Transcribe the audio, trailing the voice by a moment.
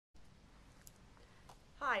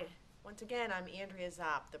Once again, I'm Andrea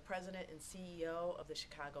Zopp, the President and CEO of the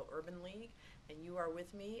Chicago Urban League, and you are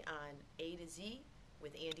with me on A to Z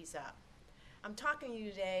with Andy Zopp. I'm talking to you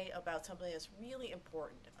today about something that's really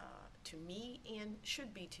important to me and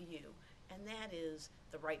should be to you, and that is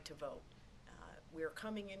the right to vote. We're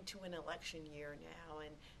coming into an election year now,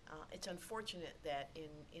 and it's unfortunate that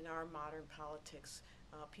in our modern politics,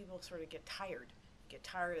 people sort of get tired. You get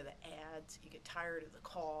tired of the ads, you get tired of the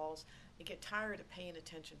calls, you get tired of paying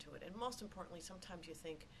attention to it, and most importantly, sometimes you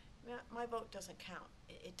think, my vote doesn't count,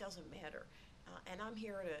 it doesn't matter. And I'm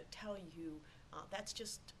here to tell you that's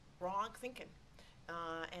just wrong thinking,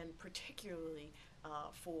 and particularly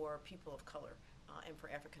for people of color and for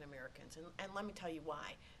African Americans. And let me tell you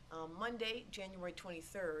why. Monday, January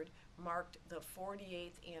 23rd, marked the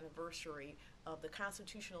 48th anniversary of the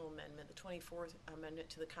constitutional amendment, the 24th Amendment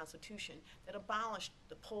to the Constitution, that abolished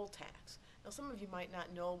the poll tax. Now, some of you might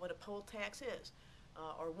not know what a poll tax is,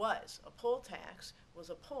 or was. A poll tax was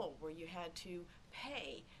a poll where you had to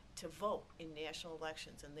pay to vote in national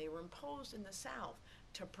elections, and they were imposed in the South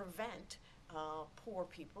to prevent poor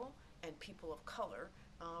people and people of color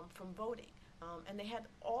from voting. And they had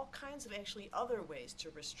all kinds of actually other ways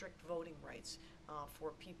to restrict voting rights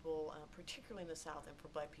for people, particularly in the South, and for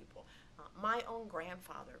black people. My own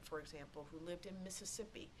grandfather, for example, who lived in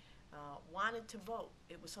Mississippi, wanted to vote.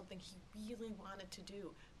 It was something he really wanted to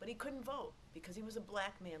do, but he couldn't vote because he was a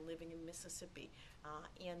black man living in Mississippi.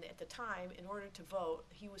 And at the time, in order to vote,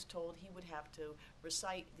 he was told he would have to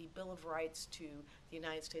recite the Bill of Rights to the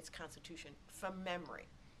United States Constitution from memory.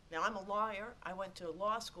 Now, I'm a lawyer. I went to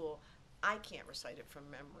law school. I can't recite it from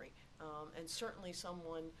memory, and certainly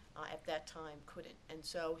someone at that time couldn't, and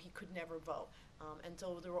so he could never vote. And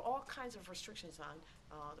so there were all kinds of restrictions on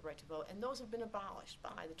the right to vote, and those have been abolished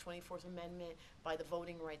by the 24th Amendment, by the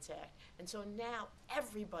Voting Rights Act. And so now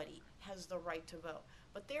everybody has the right to vote.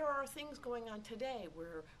 But there are things going on today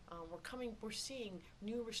where we're seeing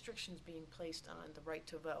new restrictions being placed on the right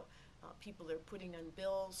to vote. People are putting on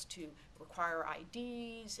bills to require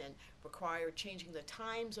IDs and require changing the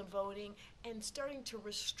times of voting and starting to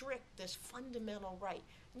restrict this fundamental right.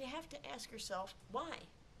 And you have to ask yourself, why?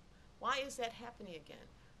 Why is that happening again?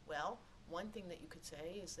 Well, one thing that you could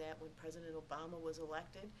say is that when President Obama was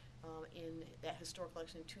elected in that historic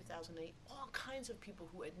election in 2008, all kinds of people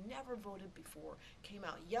who had never voted before came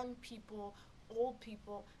out, young people, old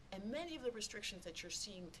people, and many of the restrictions that you're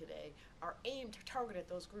seeing today are aimed to target at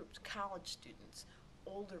those groups: college students,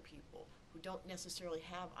 older people who don't necessarily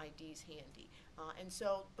have IDs handy.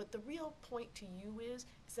 But the real point to you is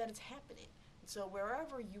that it's happening. And so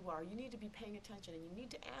wherever you are, you need to be paying attention, and you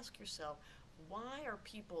need to ask yourself, why are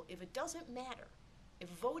people, if it doesn't matter, if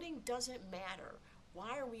voting doesn't matter,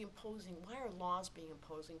 why are laws being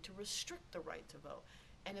imposed to restrict the right to vote?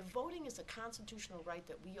 And if voting is a constitutional right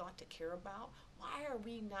that we ought to care about, why are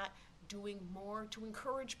we not doing more to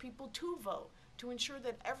encourage people to vote, to ensure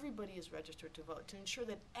that everybody is registered to vote, to ensure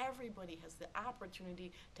that everybody has the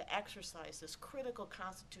opportunity to exercise this critical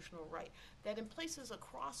constitutional right that in places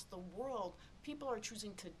across the world people are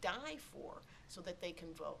choosing to die for so that they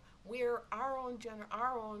can vote, where our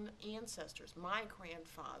own ancestors, my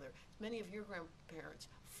grandfather, many of your grandparents,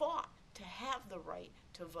 fought to have the right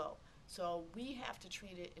to vote. So we have to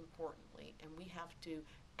treat it importantly, and we have to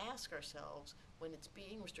ask ourselves, when it's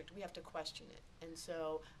being restricted, we have to question it. And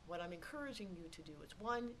so what I'm encouraging you to do is,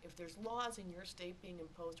 one, if there's laws in your state being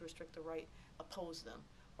imposed to restrict the right, oppose them,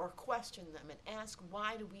 or question them and ask,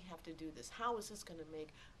 why do we have to do this? How is this going to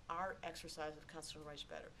make our exercise of constitutional rights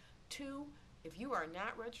better? Two, if you are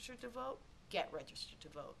not registered to vote, get registered to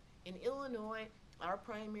vote. In Illinois, our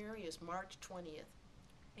primary is March 20th.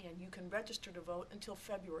 And you can register to vote until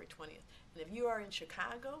February 20th. And if you are in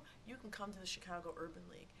Chicago, you can come to the Chicago Urban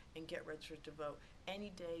League and get registered to vote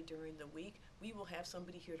any day during the week. We will have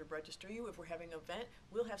somebody here to register you. If we're having an event,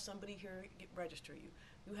 we'll have somebody here to register you.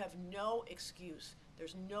 You have no excuse.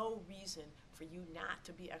 There's no reason for you not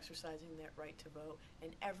to be exercising that right to vote,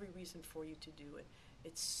 and every reason for you to do it.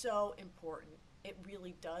 It's so important. It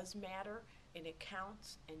really does matter, and it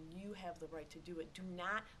counts, and you have the right to do it. Do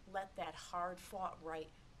not let that hard-fought right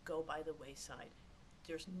go by the wayside.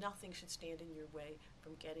 There's nothing should stand in your way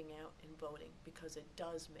from getting out and voting, because it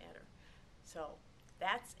does matter. So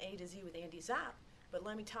that's A to Z with Andy Zopp. But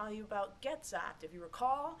let me tell you about Get Zopped. If you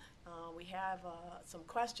recall, we have some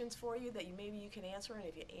questions for you that maybe you can answer, and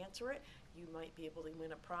if you answer it, you might be able to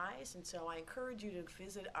win a prize. And so I encourage you to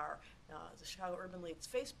visit our the Chicago Urban League's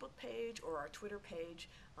Facebook page or our Twitter page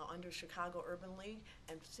under Chicago Urban League,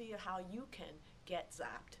 and see how you can get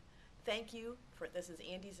Zopped. Thank you. This is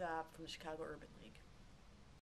Andy Zopp from the Chicago Urban